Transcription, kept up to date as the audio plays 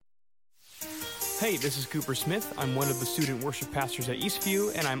Hey, this is Cooper Smith. I'm one of the student worship pastors at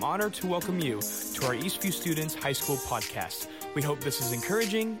Eastview, and I'm honored to welcome you to our Eastview Students High School podcast. We hope this is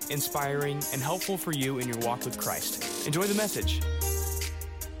encouraging, inspiring, and helpful for you in your walk with Christ. Enjoy the message.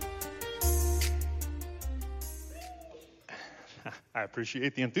 I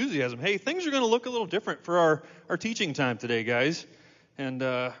appreciate the enthusiasm. Hey, things are going to look a little different for our teaching time today, guys. And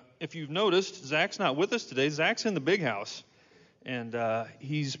if you've noticed, Zach's not with us today. Zach's in the big house. And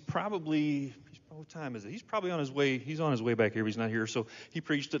he's probably, what time is it? He's probably on his way. He's on his way back here, but he's not here. So he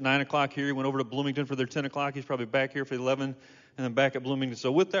preached at 9 o'clock here. He went over to Bloomington for their 10 o'clock. He's probably back here for 11 and then back at Bloomington.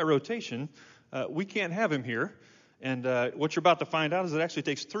 So with that rotation, we can't have him here. And what you're about to find out is it actually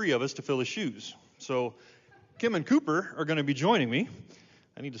takes 3 of us to fill his shoes. So Kim and Cooper are going to be joining me.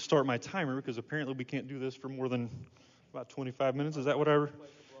 I need to start my timer because apparently we can't do this for more than about 25 minutes. Is that what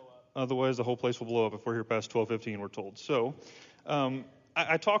Otherwise, the whole place will blow up if we're here past 12:15, we're told. So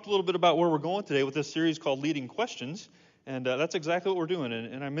I talked a little bit about where we're going today with this series called Leading Questions, and that's exactly what we're doing.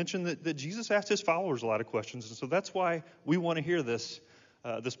 And I mentioned that Jesus asked his followers a lot of questions, and so that's why we want to hear this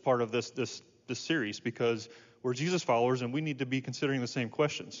part of this series, because we're Jesus followers and we need to be considering the same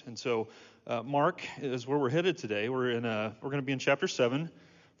questions. And so Mark is where we're headed today. We're going to be in chapter 7,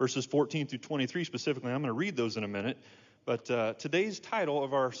 verses 14 through 23 specifically. I'm going to read those in a minute. But today's title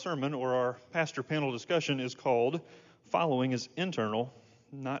of our sermon or our pastor panel discussion is called Following is Internal,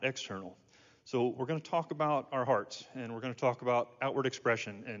 Not External. So we're going to talk about our hearts, and we're going to talk about outward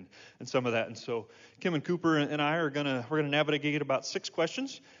expression and some of that. And so Kim and Cooper and I we're going to navigate about 6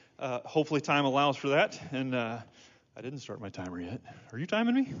 questions. Hopefully time allows for that. And I didn't start my timer yet. Are you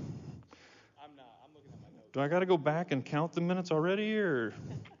timing me? I'm not. I'm looking at my notes. Do I got to go back and count the minutes already, or?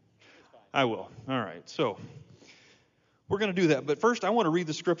 I will. All right. So we're going to do that. But first, I want to read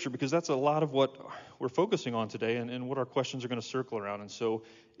the scripture because that's a lot of what we're focusing on today and what our questions are going to circle around. And so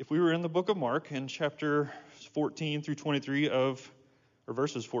if we were in the book of Mark in chapter 14 through 23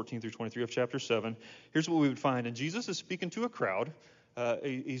 verses 14 through 23 of chapter 7, here's what we would find. And Jesus is speaking to a crowd.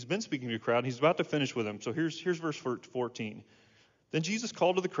 He's been speaking to a crowd, and he's about to finish with them. So here's verse 14. Then Jesus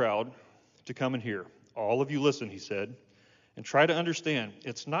called to the crowd to come and hear. All of you listen, he said, and try to understand.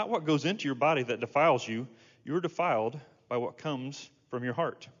 It's not what goes into your body that defiles you. You are defiled by what comes from your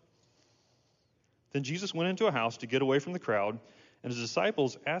heart. Then Jesus went into a house to get away from the crowd, and his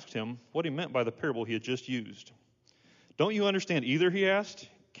disciples asked him what he meant by the parable he had just used. Don't you understand either, he asked.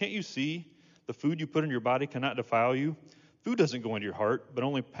 Can't you see the food you put in your body cannot defile you? Food doesn't go into your heart, but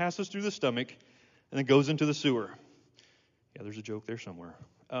only passes through the stomach and then goes into the sewer. Yeah, there's a joke there somewhere.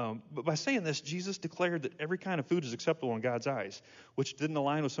 But by saying this, Jesus declared that every kind of food is acceptable in God's eyes, which didn't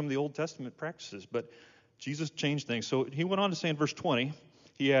align with some of the Old Testament practices. But Jesus changed things. So he went on to say in verse 20,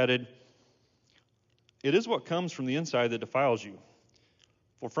 he added, it is what comes from the inside that defiles you.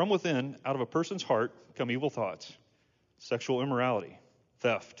 For from within, out of a person's heart, come evil thoughts, sexual immorality,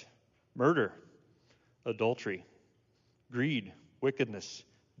 theft, murder, adultery, greed, wickedness,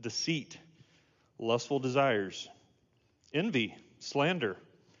 deceit, lustful desires, envy, slander,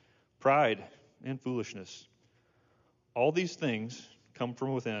 pride, and foolishness. All these things come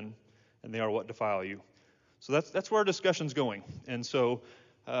from within, and they are what defile you. So that's where our discussion's going. And so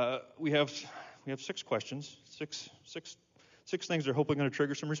we have 6 questions, six things that are hopefully going to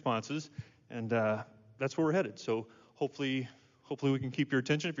trigger some responses, and that's where we're headed. So hopefully we can keep your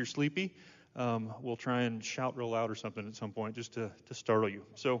attention. If you're sleepy, we'll try and shout real loud or something at some point just to startle you.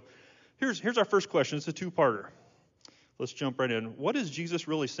 So here's our first question. It's a 2-parter. Let's jump right in. What is Jesus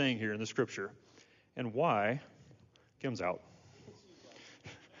really saying here in the scripture, and why? Kim's out.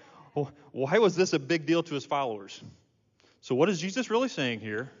 Why was this a big deal to his followers? So what is Jesus really saying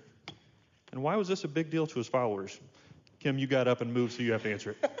here? And why was this a big deal to his followers? Kim, you got up and moved, so you have to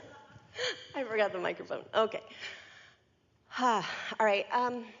answer it. I forgot the microphone. Okay. All right.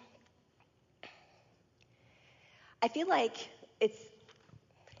 I feel like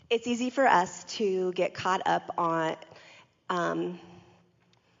it's easy for us to get caught up on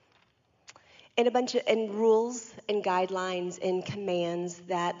in rules and guidelines and commands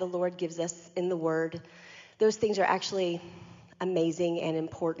that the Lord gives us in the Word. Those things are actually amazing and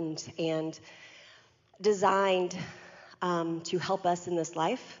important and designed to help us in this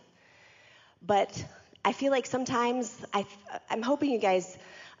life. But I feel like sometimes, I'm hoping you guys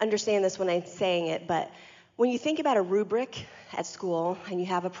understand this when I'm saying it, but when you think about a rubric at school and you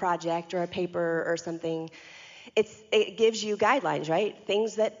have a project or a paper or something, it gives you guidelines, right?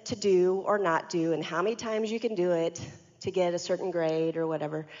 Things that to do or not do and how many times you can do it to get a certain grade or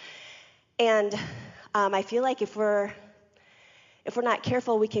whatever. And I feel like if we're not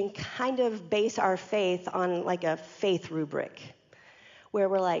careful, we can kind of base our faith on like a faith rubric, where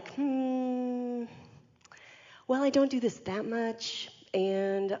we're like, well, I don't do this that much,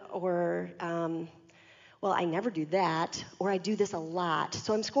 well, I never do that, or I do this a lot.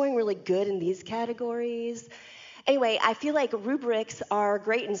 So I'm scoring really good in these categories. Anyway, I feel like rubrics are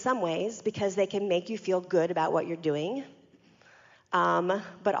great in some ways because they can make you feel good about what you're doing,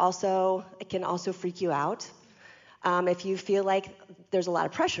 but also it can also freak you out if you feel like there's a lot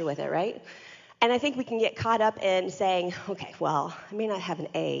of pressure with it, right? And I think we can get caught up in saying, okay, well, I may not have an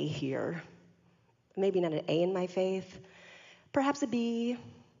A here, maybe not an A in my faith, perhaps a B,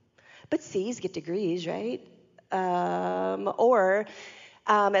 but C's get degrees, right? Or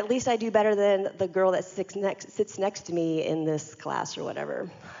at least I do better than the girl that sits next to me in this class or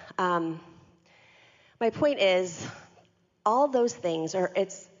whatever. My point is, all those things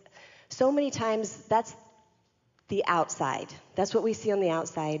it's so many times that's the outside. That's what we see on the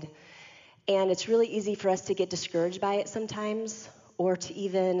outside. And it's really easy for us to get discouraged by it sometimes, or to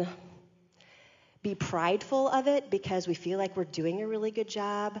even be prideful of it because we feel like we're doing a really good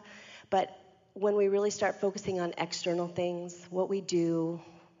job. But when we really start focusing on external things, what we do,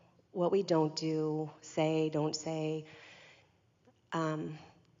 what we don't do, say, don't say, a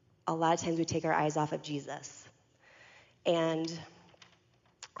lot of times we take our eyes off of Jesus. And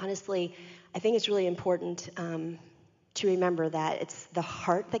honestly, I think it's really important to remember that it's the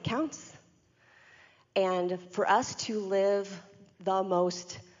heart that counts. And for us to live the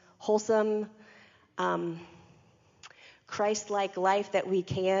most wholesome, Christ-like life that we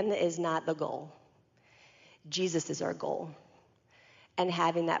can is not the goal. Jesus is our goal. And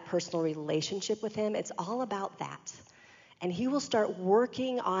having that personal relationship with him, it's all about that. And he will start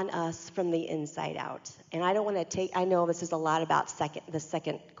working on us from the inside out. And I don't want to I know this is a lot about the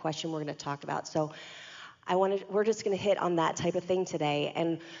second question we're going to talk about. So we're just going to hit on that type of thing today.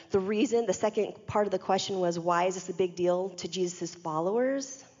 And the second part of the question was, why is this a big deal to Jesus'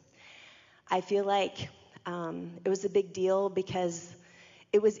 followers? I feel like it was a big deal because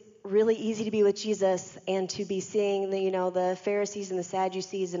it was really easy to be with Jesus and to be seeing the Pharisees and the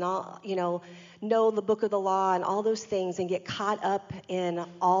Sadducees and all, know the book of the law and all those things and get caught up in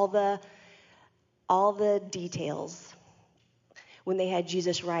all the details when they had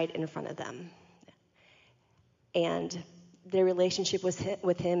Jesus right in front of them. And their relationship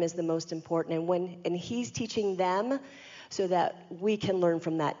with him is the most important. And he's teaching them so that we can learn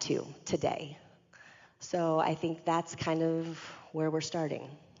from that too today. So I think that's kind of where we're starting.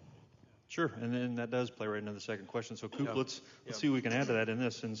 Sure, and then that does play right into the second question. So, Coop, let's see what we can add to that in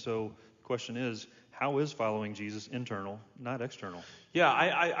this. And so, the question is, how is following Jesus internal, not external? Yeah,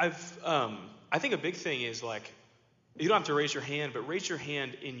 I think a big thing is like, you don't have to raise your hand, but raise your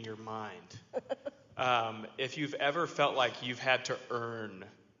hand in your mind. If you've ever felt like you've had to earn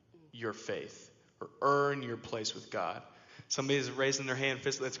your faith or earn your place with God, somebody's raising their hand,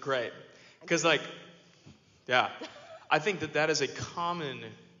 that's great. Because I think that is a common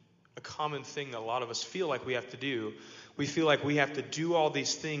thing that a lot of us feel like we have to do. We feel like we have to do all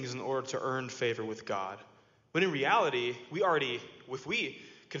these things in order to earn favor with God. When in reality, if we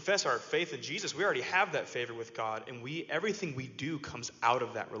confess our faith in Jesus, we already have that favor with God, and everything we do comes out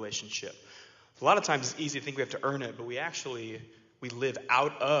of that relationship. A lot of times it's easy to think we have to earn it, but we live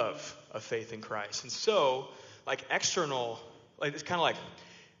out of a faith in Christ. And so, external, it's kind of like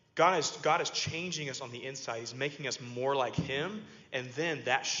God is changing us on the inside. He's making us more like him, and then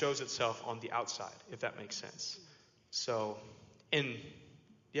that shows itself on the outside, if that makes sense. So,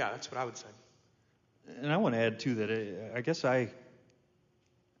 that's what I would say. And I want to add, too, that I guess I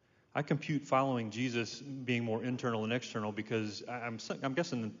compute following Jesus being more internal than external because I'm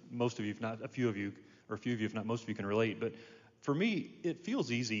guessing most of you, if not a few of you, or a few of you, if not most of you, can relate. But for me, it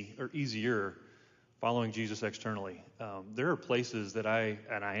feels easy or easier following Jesus externally. There are places that I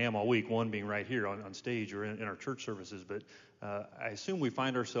am all week, one being right here on stage or in our church services, but I assume we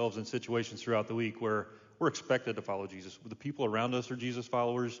find ourselves in situations throughout the week where we're expected to follow Jesus. The people around us are Jesus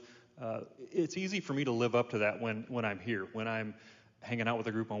followers. It's easy for me to live up to that when I'm here, when I'm hanging out with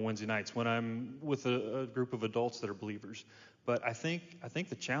a group on Wednesday nights, when I'm with a group of adults that are believers. But I think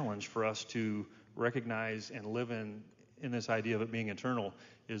the challenge for us to recognize and live in this idea of it being internal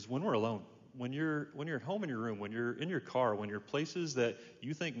is when we're alone. When you're at home in your room, when you're in your car, when you're places that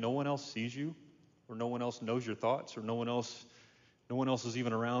you think no one else sees you, or no one else knows your thoughts, or no one else is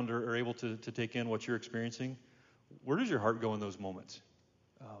even around or able to take in what you're experiencing, where does your heart go in those moments?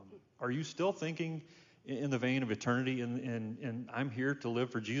 Are you still thinking in the vein of eternity and I'm here to live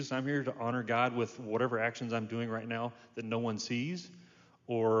for Jesus, I'm here to honor God with whatever actions I'm doing right now that no one sees,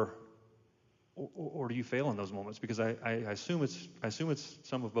 or do you fail in those moments? Because I assume it's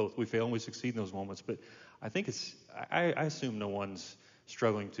some of both. We fail and we succeed in those moments, but I think I assume no one's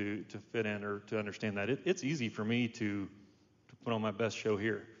struggling to fit in or to understand that. It's easy for me to put on my best show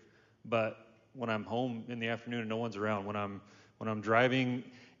here, but when I'm home in the afternoon and no one's around, when I'm driving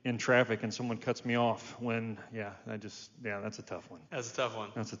in traffic and someone cuts me off, that's a tough one. That's a tough one.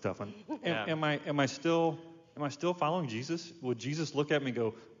 That's a tough one. Yeah. Am I still following Jesus? Would Jesus look at me and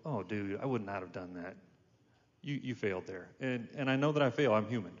go, "Oh, dude, I would not have done that. You failed there." And I know that I fail. I'm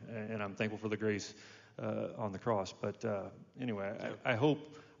human, and I'm thankful for the grace on the cross. But anyway, I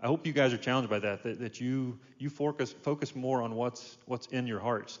hope you guys are challenged by that you focus more on what's in your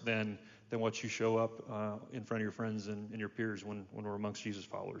hearts than what you show up in front of your friends and your peers when we're amongst Jesus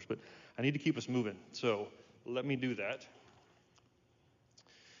followers. But I need to keep us moving, so let me do that.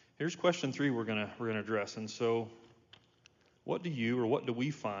 Here's question 3 we're gonna address. And so, what do we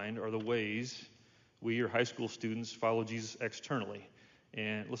find are the ways we, your high school students, follow Jesus externally?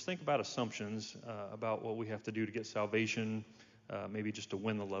 And let's think about assumptions about what we have to do to get salvation, maybe just to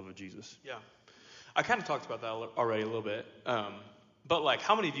win the love of Jesus. Yeah. I kind of talked about that already a little bit. But like,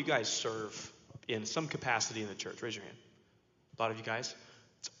 how many of you guys serve in some capacity in the church? Raise your hand. A lot of you guys.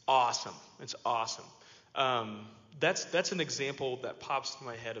 It's awesome. It's awesome. That's an example that pops to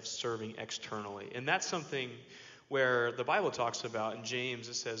my head of serving externally. And that's something where the Bible talks about in James.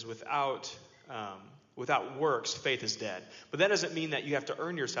 It says, without works, faith is dead. But that doesn't mean that you have to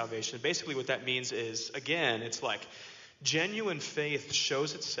earn your salvation. Basically what that means is, again, it's like genuine faith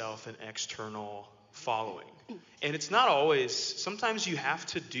shows itself in external following. And it's not always, sometimes you have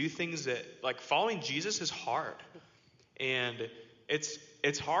to do things that, like, following Jesus is hard. And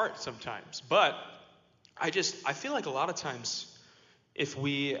it's hard sometimes. But I feel like a lot of times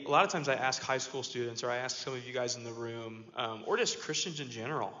I ask high school students, or I ask some of you guys in the room, or just Christians in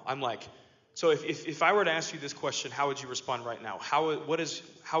general, I'm like, so if I were to ask you this question, how would you respond right now? How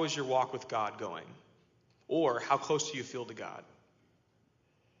is your walk with God going? Or how close do you feel to God?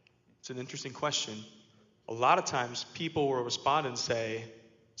 It's an interesting question. A lot of times people will respond and say,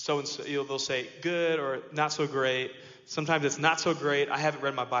 so-and-so, they'll say good or not so great. Sometimes it's not so great. I haven't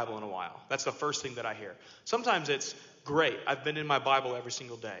read my Bible in a while. That's the first thing that I hear. Sometimes it's great. I've been in my Bible every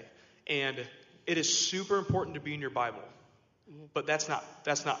single day. And it is super important to be in your Bible. But that's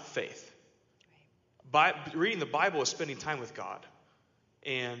not faith. Reading the Bible is spending time with God.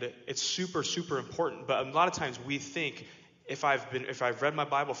 And it's super, super important. But a lot of times we think, if I've read my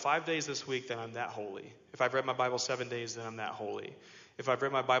Bible 5 days this week, then I'm that holy. If I've read my Bible 7 days, then I'm that holy. If I've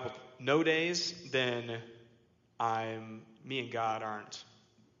read my Bible no days, then me and God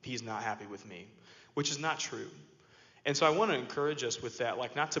he's not happy with me, which is not true. And so I want to encourage us with that,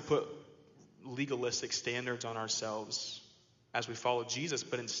 like, not to put legalistic standards on ourselves as we follow Jesus,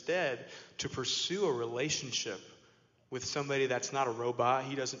 but instead to pursue a relationship with somebody that's not a robot.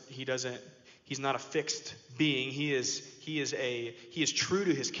 He's not a fixed being. He is true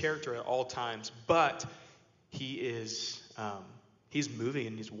to his character at all times, but he's moving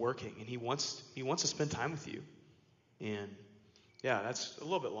and he's working, and he wants to spend time with you. And yeah, that's a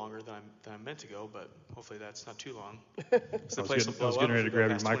little bit longer than I meant to go, but hopefully that's not too long. I was getting ready to grab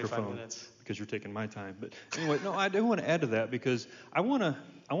your microphone because you're taking my time. But anyway, no, I do want to add to that, because I want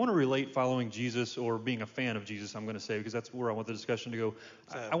to relate following Jesus, or being a fan of Jesus, I'm going to say, because that's where I want the discussion to go.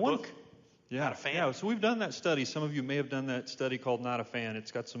 Not a fan. Yeah, so we've done that study. Some of you may have done that study called Not a Fan.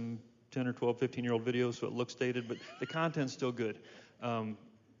 It's got some 10 or 12, 15-year-old videos, so it looks dated, but the content's still good.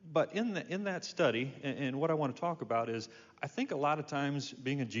 But in that study, and what I want to talk about is, I think a lot of times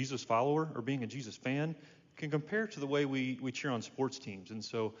being a Jesus follower or being a Jesus fan can compare to the way we cheer on sports teams. And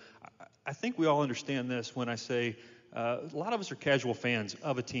so I think we all understand this when I say a lot of us are casual fans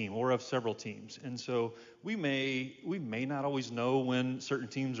of a team or of several teams. And so we may not always know when certain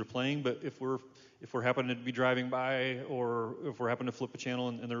teams are playing, but if we're happening to be driving by, or if we're happening to flip a channel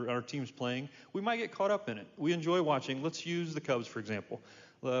and our team's playing, we might get caught up in it. We enjoy watching. Let's use the Cubs, for example.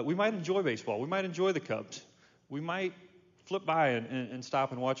 We might enjoy baseball. We might enjoy the Cubs. We might flip by and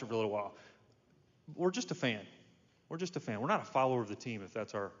stop and watch it for a little while. We're just a fan. We're just a fan. We're not a follower of the team if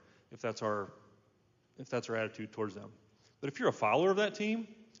that's our attitude towards them. But if you're a follower of that team,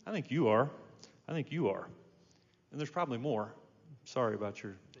 I think you are. And there's probably more. Sorry about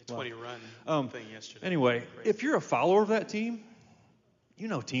your 20 run thing yesterday. Anyway, if you're a follower of that team, you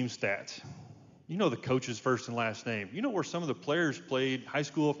know team stats. You know the coach's first and last name. You know where some of the players played high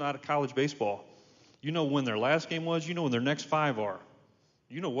school, if not college baseball. You know when their last game was. You know when their next 5 are.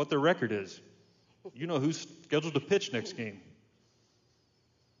 You know what their record is. You know who's scheduled to pitch next game.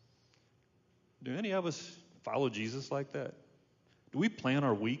 Do any of us follow Jesus like that? Do we plan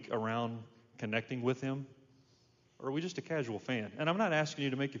our week around connecting with him? Or are we just a casual fan? And I'm not asking you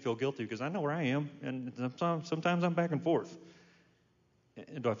to make you feel guilty, because I know where I am, and sometimes I'm back and forth.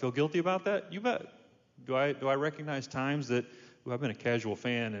 And do I feel guilty about that? You bet. Do I recognize times that I've been a casual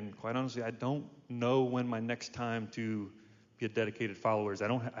fan, and quite honestly, I don't know when my next time to be a dedicated follower is. I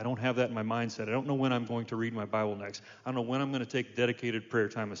don't have that in my mindset. I don't know when I'm going to read my Bible next. I don't know when I'm going to take dedicated prayer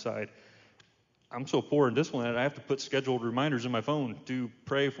time aside. I'm so poor and disciplined, I have to put scheduled reminders in my phone to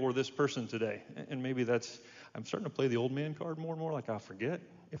pray for this person today. And maybe I'm starting to play the old man card more and more, like I'll forget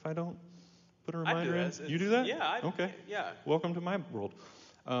if I don't put a reminder in. You do that? Yeah. Okay. Yeah. Welcome to my world.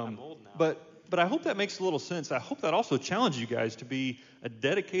 I'm old now. But I hope that makes a little sense. I hope that also challenges you guys to be a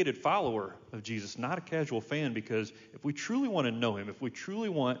dedicated follower of Jesus, not a casual fan, because if we truly want to know him, if we truly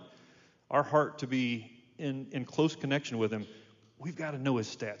want our heart to be in close connection with him, we've got to know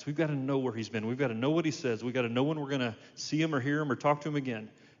his stats. We've got to know where he's been. We've got to know what he says. We've got to know when we're going to see him or hear him or talk to him again.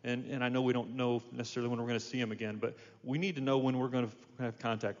 And I know we don't know necessarily when we're going to see him again, but we need to know when we're going to have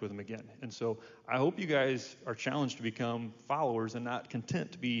contact with him again. And so I hope you guys are challenged to become followers and not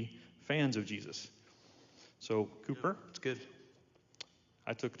content to be fans of Jesus. So Cooper, It's good.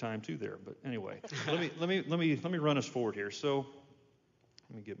 I took time too there, but anyway, let me run us forward here. So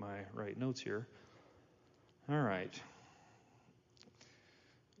let me get my right notes here. All right.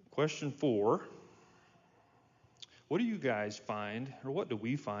 Question 4. What do you guys find, or what do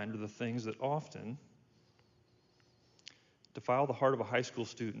we find, are the things that often defile the heart of a high school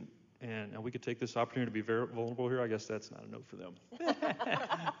student? And we could take this opportunity to be very vulnerable here. I guess that's not a note for them.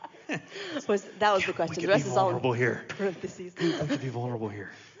 That was the question. We The could rest be is all vulnerable here. parentheses. We could be vulnerable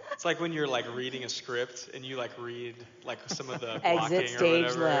here. It's like when you're like reading a script and you like read like some of the Exit blocking stage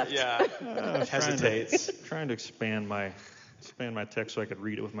or whatever. left. Yeah. Hesitates. Trying to expand my text so I could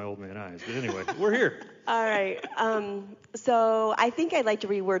read it with my old man eyes. But anyway, we're here. All right. So I think I'd like to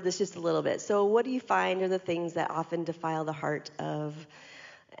reword this just a little bit. So what do you find are the things that often defile the heart of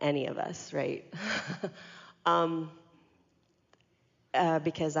any of us, right?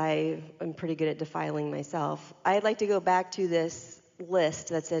 Because I am pretty good at defiling myself. I'd like to go back to this list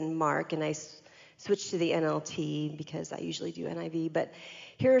that's in Mark, and I switched to the NLT because I usually do NIV. But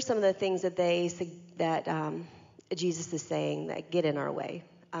here are some of the things that Jesus is saying that get in our way.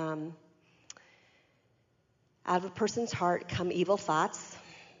 Out of a person's heart come evil thoughts,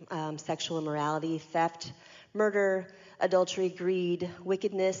 sexual immorality, theft, murder, adultery, greed,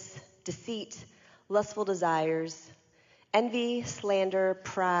 wickedness, deceit, lustful desires, envy, slander,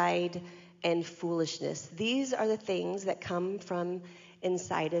 pride, and foolishness. These are the things that come from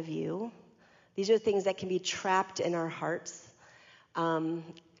inside of you. These are the things that can be trapped in our hearts.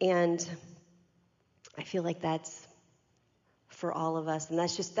 And I feel like that's for all of us, and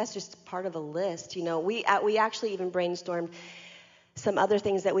that's just part of a list. You know, we actually even brainstormed some other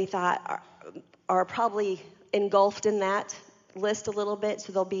things that we thought are probably engulfed in that list a little bit,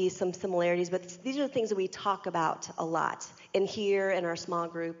 so there'll be some similarities, but these are the things that we talk about a lot in here, in our small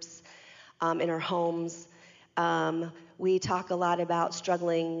groups, in our homes. We talk a lot about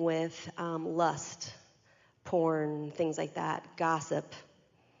struggling with lust, porn, things like that, gossip,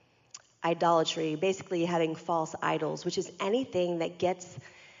 idolatry, basically having false idols, which is anything that gets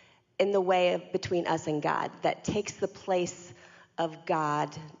in the way between us and God, that takes the place of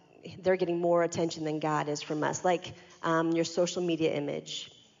God. They're getting more attention than God is from us, like your social media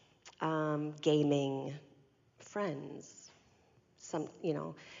image, gaming, friends,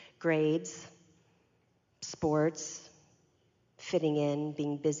 grades, sports, fitting in,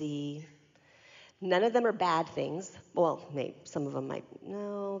 being busy. None of them are bad things. Well, maybe some of them might.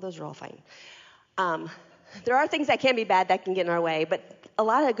 No, those are all fine. There are things that can be bad that can get in our way, but a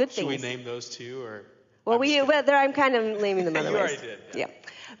lot of good things. Should we name those too, or? Well, I'm kind of naming them other ways. You already did. Yeah.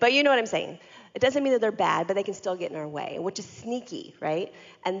 But you know what I'm saying. It doesn't mean that they're bad, but they can still get in our way, which is sneaky, right?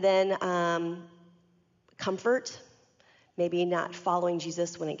 And then comfort, maybe not following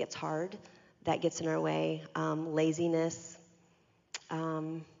Jesus when it gets hard, that gets in our way. Laziness,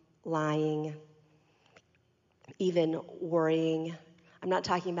 lying, even worrying. I'm not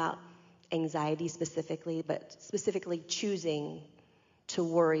talking about anxiety specifically, but specifically choosing to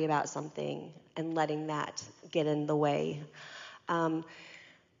worry about something and letting that get in the way.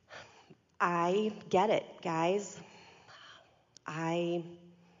 I get it, guys. I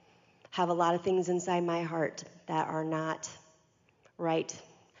have a lot of things inside my heart that are not right,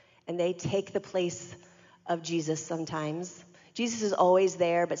 and they take the place of Jesus sometimes. Jesus is always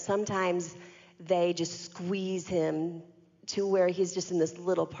there, but sometimes they just squeeze him to where he's just in this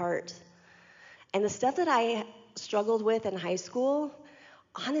little part. And the stuff that I struggled with in high school,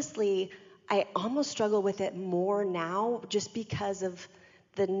 honestly, I almost struggle with it more now just because of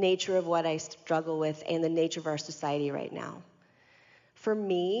the nature of what I struggle with and the nature of our society right now. For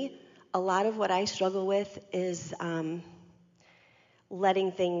me, a lot of what I struggle with is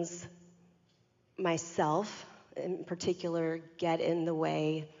letting things, myself in particular, get in the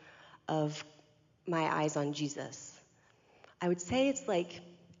way of my eyes on Jesus. I would say it's like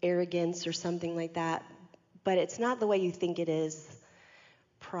arrogance or something like that, but it's not the way you think it is,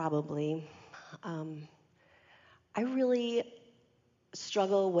 probably. I really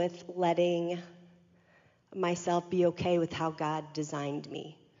struggle with letting myself be okay with how God designed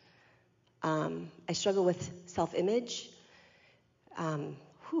me. I struggle with self-image.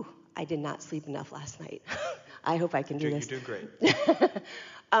 I did not sleep enough last night. I hope I can do this. You're doing great.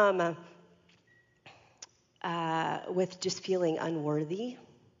 With just feeling unworthy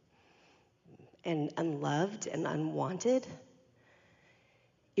and unloved and unwanted,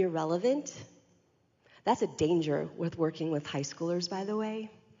 irrelevant. That's a danger with working with high schoolers, by the way.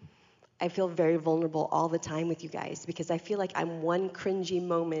 I feel very vulnerable all the time with you guys because I feel like I'm one cringy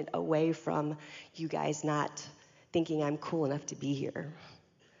moment away from you guys not thinking I'm cool enough to be here.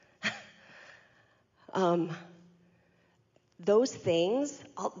 Those things,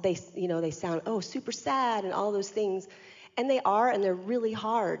 they sound, super sad and all those things. And they are, and they're really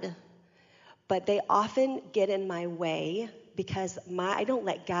hard. But they often get in my way because I don't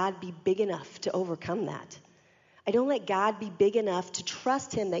let God be big enough to overcome that. I don't let God be big enough to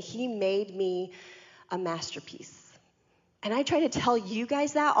trust him that he made me a masterpiece. And I try to tell you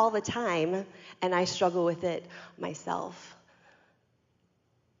guys that all the time, and I struggle with it myself.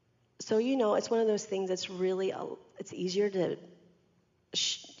 So, it's one of those things that's really, it's easier to,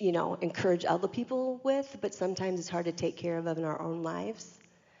 encourage other people with, but sometimes it's hard to take care of in our own lives.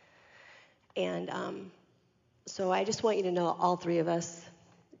 And so I just want you to know, all three of us,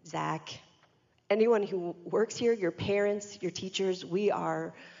 Zach, anyone who works here, your parents, your teachers, we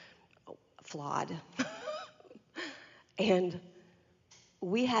are flawed. And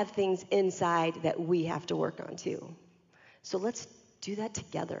we have things inside that we have to work on too. So let's do that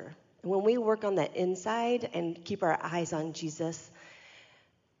together. And when we work on the inside and keep our eyes on Jesus,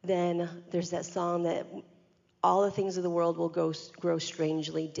 then there's that song that all the things of the world will grow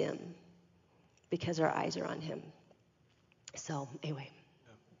strangely dim because our eyes are on him. So anyway.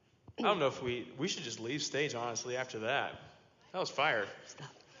 I don't know if we should just leave stage, honestly, after that. That was fire. Stop.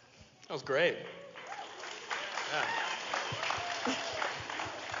 That was great. Yeah.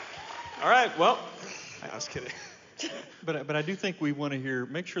 All right, well, I was kidding. But I do think we want to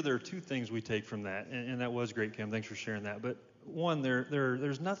make sure there are two things we take from that, and that was great, Kim. Thanks for sharing that. But one,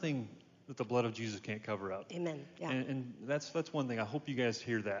 there's nothing that the blood of Jesus can't cover up. Amen. Yeah. And that's one thing. I hope you guys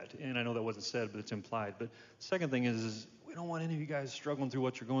hear that. And I know that wasn't said, but it's implied. But the second thing is we don't want any of you guys struggling through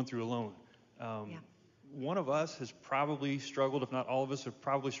what you're going through alone. One of us has probably struggled, if not all of us have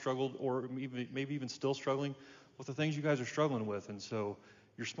probably struggled, or maybe even still struggling with the things you guys are struggling with. And so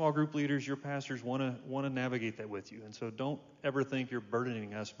your small group leaders, your pastors want to navigate that with you. And so don't ever think you're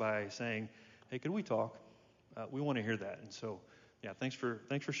burdening us by saying, hey, could we talk? We want to hear that. And so, yeah, thanks for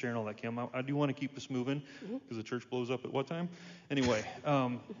sharing all that, Kim. I do want to keep this moving because the church blows up at what time? Anyway,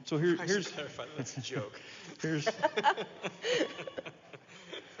 so here's clarify, that's a joke.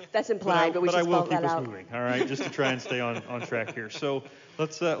 That's implied, but we should spell that out. But I will keep us moving, all right, just to try and stay on track here. So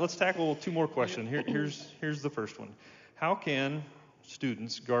let's tackle two more questions. Here's the first one. How can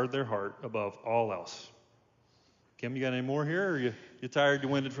students guard their heart above all else? Kim, you got any more here, or you tired, you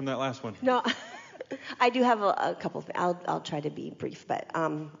winded from that last one? No, I do have a couple of things. I'll try to be brief, but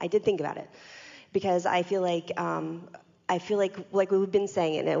I did think about it because I feel like we've been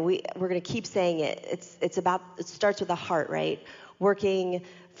saying it, and we're going to keep saying it. It starts with the heart, right? Working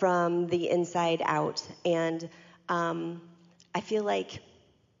from the inside out, and I feel like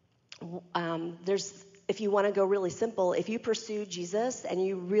if you want to go really simple, if you pursue Jesus and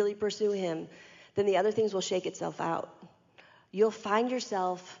you really pursue him, then the other things will shake itself out. You'll find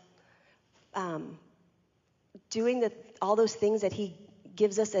yourself doing all those things that he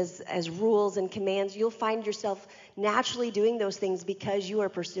gives us as rules and commands. You'll find yourself naturally doing those things because you are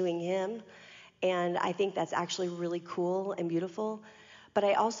pursuing him. And I think that's actually really cool and beautiful. But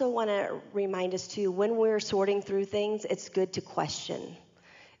I also want to remind us too, when we're sorting through things, it's good to question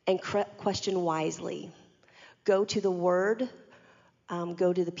and question wisely. Go to the Word.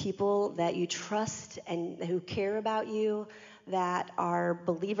 Go to the people that you trust and who care about you, that are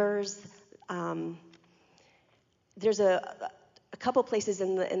believers. There's a couple places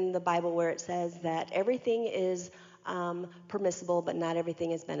in the Bible where it says that everything is permissible, but not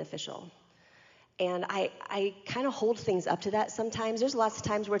everything is beneficial. And I kind of hold things up to that sometimes. There's lots of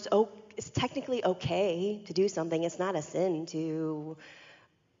times where it's technically okay to do something. It's not a sin to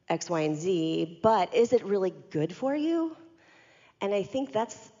X, Y, and Z, but is it really good for you? And I think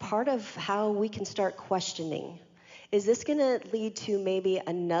that's part of how we can start questioning. is this going to lead to maybe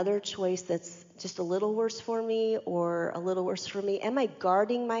another choice that's just a little worse for me or a little worse for me? Am I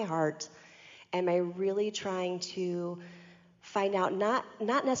guarding my heart? Am I really trying to find out, not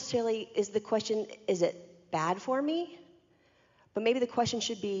necessarily is the question, is it bad for me? But maybe the question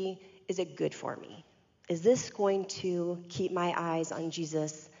should be, is it good for me? Is this going to keep my eyes on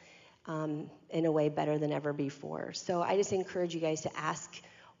Jesus in a way better than ever before? So I just encourage you guys to ask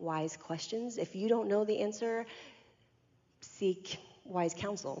wise questions. If you don't know the answer, seek wise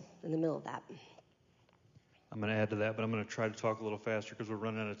counsel in the middle of that. I'm going to add to that, but I'm going to try to talk a little faster because we're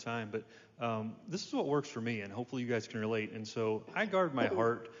running out of time. But this is what works for me, and hopefully you guys can relate. And so I guard my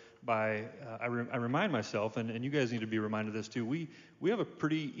heart by, I remind myself, and you guys need to be reminded of this too, we have a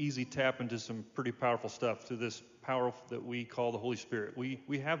pretty easy tap into some pretty powerful stuff through this power that we call the Holy Spirit.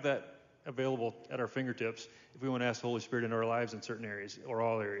 We have that available at our fingertips if we want to ask the Holy Spirit into our lives in certain areas or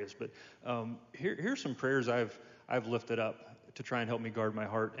all areas. But here's some prayers I've lifted up to try and help me guard my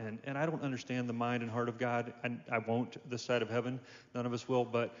heart. And I don't understand the mind and heart of God. I won't this side of heaven. None of us will.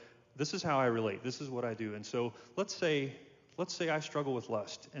 But this is how I relate. This is what I do. And so let's say I struggle with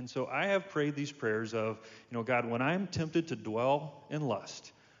lust. And so I have prayed these prayers of, God, when I'm tempted to dwell in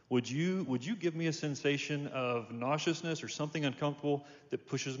lust, would you give me a sensation of nauseousness or something uncomfortable that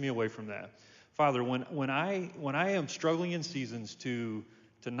pushes me away from that? Father, when I am struggling in seasons to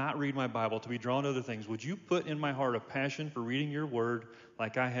not read my Bible, to be drawn to other things, would you put in my heart a passion for reading your word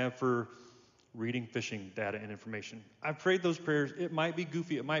like I have for reading fishing data and information? I've prayed those prayers. It might be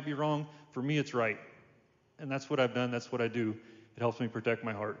goofy. It might be wrong. For me, it's right. And that's what I've done. That's what I do. It helps me protect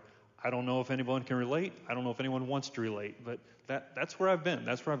my heart. I don't know if anyone can relate. I don't know if anyone wants to relate. But that's where I've been.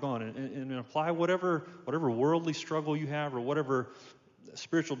 That's where I've gone. And apply whatever worldly struggle you have or whatever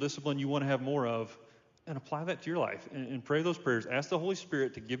spiritual discipline you want to have more of, and apply that to your life and pray those prayers. Ask the Holy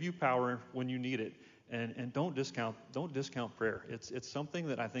Spirit to give you power when you need it, and don't discount prayer. It's something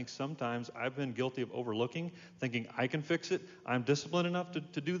that I think sometimes I've been guilty of overlooking, thinking I can fix it. I'm disciplined enough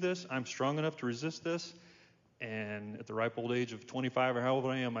to do this. I'm strong enough to resist this. And at the ripe old age of 25 or however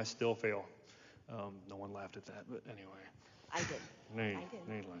I am, I still fail. No one laughed at that, but anyway. I did.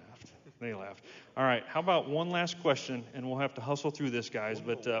 They laughed. All right, how about one last question, and we'll have to hustle through this, guys.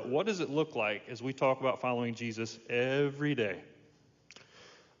 But what does it look like as we talk about following Jesus every day?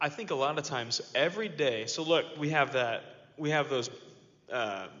 I think a lot of times every day. So look, we have those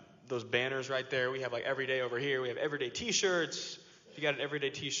banners right there. We have like every day over here. We have everyday T-shirts. If you got an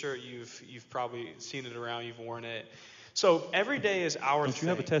everyday T-shirt, you've probably seen it around. You've worn it. So every day is our thing. Don't you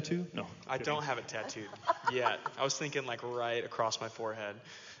have a tattoo? No. I don't have it tattooed yet. I was thinking like right across my forehead.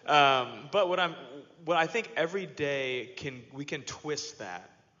 But what I think every day we can twist that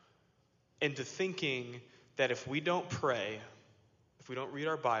into thinking that if we don't pray, if we don't read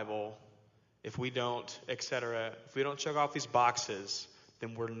our Bible, if we don't, etc., if we don't check off these boxes,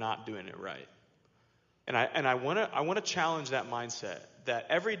 then we're not doing it right. And I want to challenge that mindset that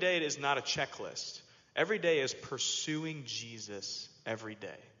every day it is not a checklist. Every day is pursuing Jesus every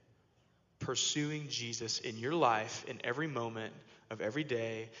day. Pursuing Jesus in your life in every moment of every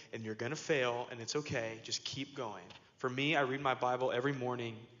day, and you're going to fail, and it's okay. Just keep going. For me, I read my Bible every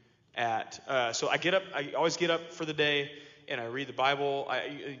morning so I always get up for the day, and I read the Bible.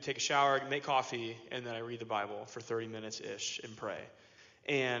 I take a shower, make coffee, and then I read the Bible for 30 minutes-ish and pray.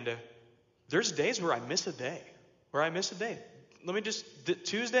 And there's days where I miss a day.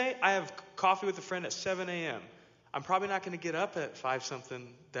 Tuesday, I have coffee with a friend at 7 a.m. I'm probably not going to get up at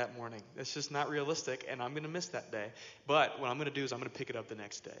 5-something that morning. It's just not realistic, and I'm going to miss that day. But what I'm going to do is I'm going to pick it up the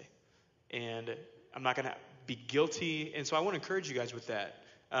next day. And I'm not going to be guilty. And so I want to encourage you guys with that.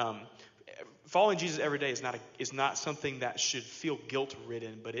 Following Jesus every day is not something that should feel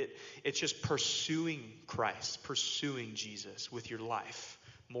guilt-ridden, but it's just pursuing Christ, pursuing Jesus with your life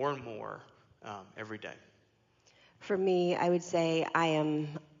more and more every day. For me, I would say I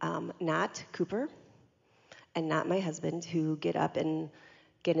am not Cooper and not my husband who get up and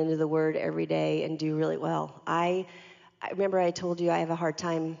get into the Word every day and do really well. I remember I told you I have a hard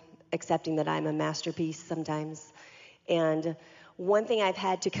time accepting that I'm a masterpiece sometimes. And one thing I've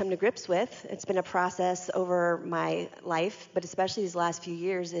had to come to grips with, it's been a process over my life, but especially these last few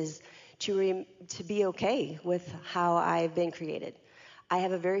years, is to be okay with how I've been created. I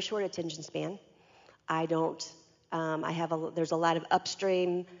have a very short attention span. There's a lot of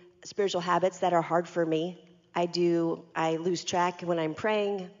upstream spiritual habits that are hard for me. I lose track when I'm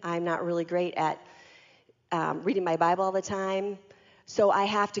praying. I'm not really great at reading my Bible all the time. So I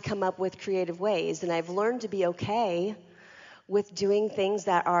have to come up with creative ways. And I've learned to be okay with doing things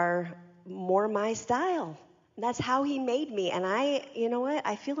that are more my style. That's how he made me. And you know what?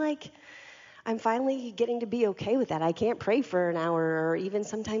 I feel like I'm finally getting to be okay with that. I can't pray for an hour or even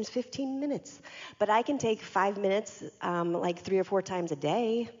sometimes 15 minutes. But I can take 5 minutes like 3 or 4 times a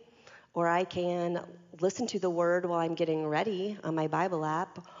day, or I can listen to the Word while I'm getting ready on my Bible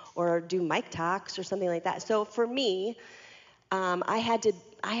app, or do mic talks or something like that. So for me, I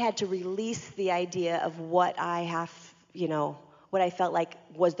had to release the idea of what what I felt like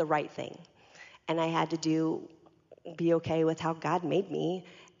was the right thing. And I had to be okay with how God made me.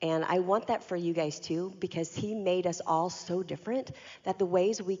 And I want that for you guys too, because he made us all so different that the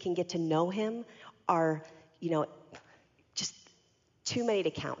ways we can get to know him are, just too many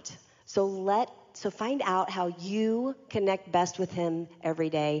to count. So find out how you connect best with him every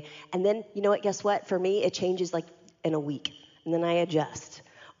day. And then, guess what? For me, it changes like in a week. And then I adjust.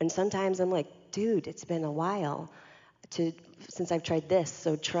 And sometimes I'm like, dude, it's been a while since I've tried this,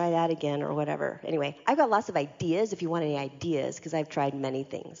 so try that again or whatever. Anyway, I've got lots of ideas if you want any ideas, because I've tried many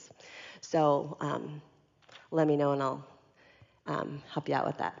things. So let me know and I'll help you out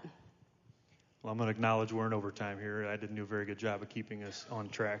with that. Well, I'm going to acknowledge we're in overtime here. I didn't do a very good job of keeping us on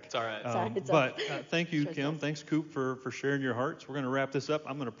track. It's all right. But thank you, Kim. Thanks, Coop, for sharing your hearts. We're going to wrap this up.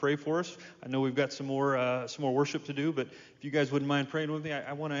 I'm going to pray for us. I know we've got some more worship to do, but if you guys wouldn't mind praying with me,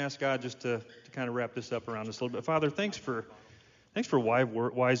 I want to ask God just to kind of wrap this up around us a little bit. Father, thanks for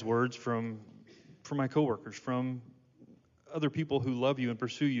wise words from my coworkers, from other people who love you and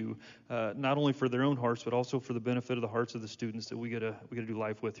pursue you, not only for their own hearts, but also for the benefit of the hearts of the students that we get to do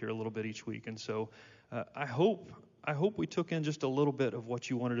life with here a little bit each week. And so I hope we took in just a little bit of what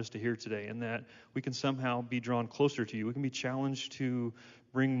you wanted us to hear today, and that we can somehow be drawn closer to you. We can be challenged to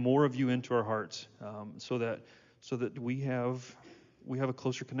bring more of you into our hearts, so that we have a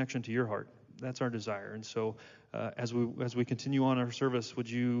closer connection to your heart. That's our desire. And so as we continue on our service, would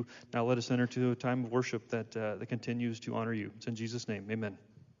you now let us enter to a time of worship that continues to honor you? It's in Jesus' name. Amen.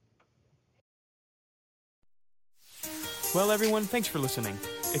 Well, everyone, thanks for listening.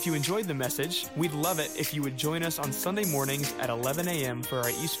 If you enjoyed the message, we'd love it if you would join us on Sunday mornings at 11 a.m. for our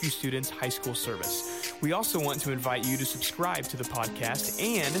Eastview Students High School service. We also want to invite you to subscribe to the podcast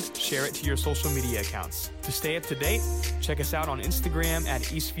and share it to your social media accounts. To stay up to date, check us out on Instagram at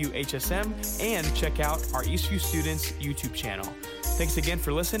EastviewHSM and check out our Eastview Students YouTube channel. Thanks again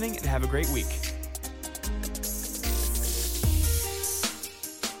for listening and have a great week.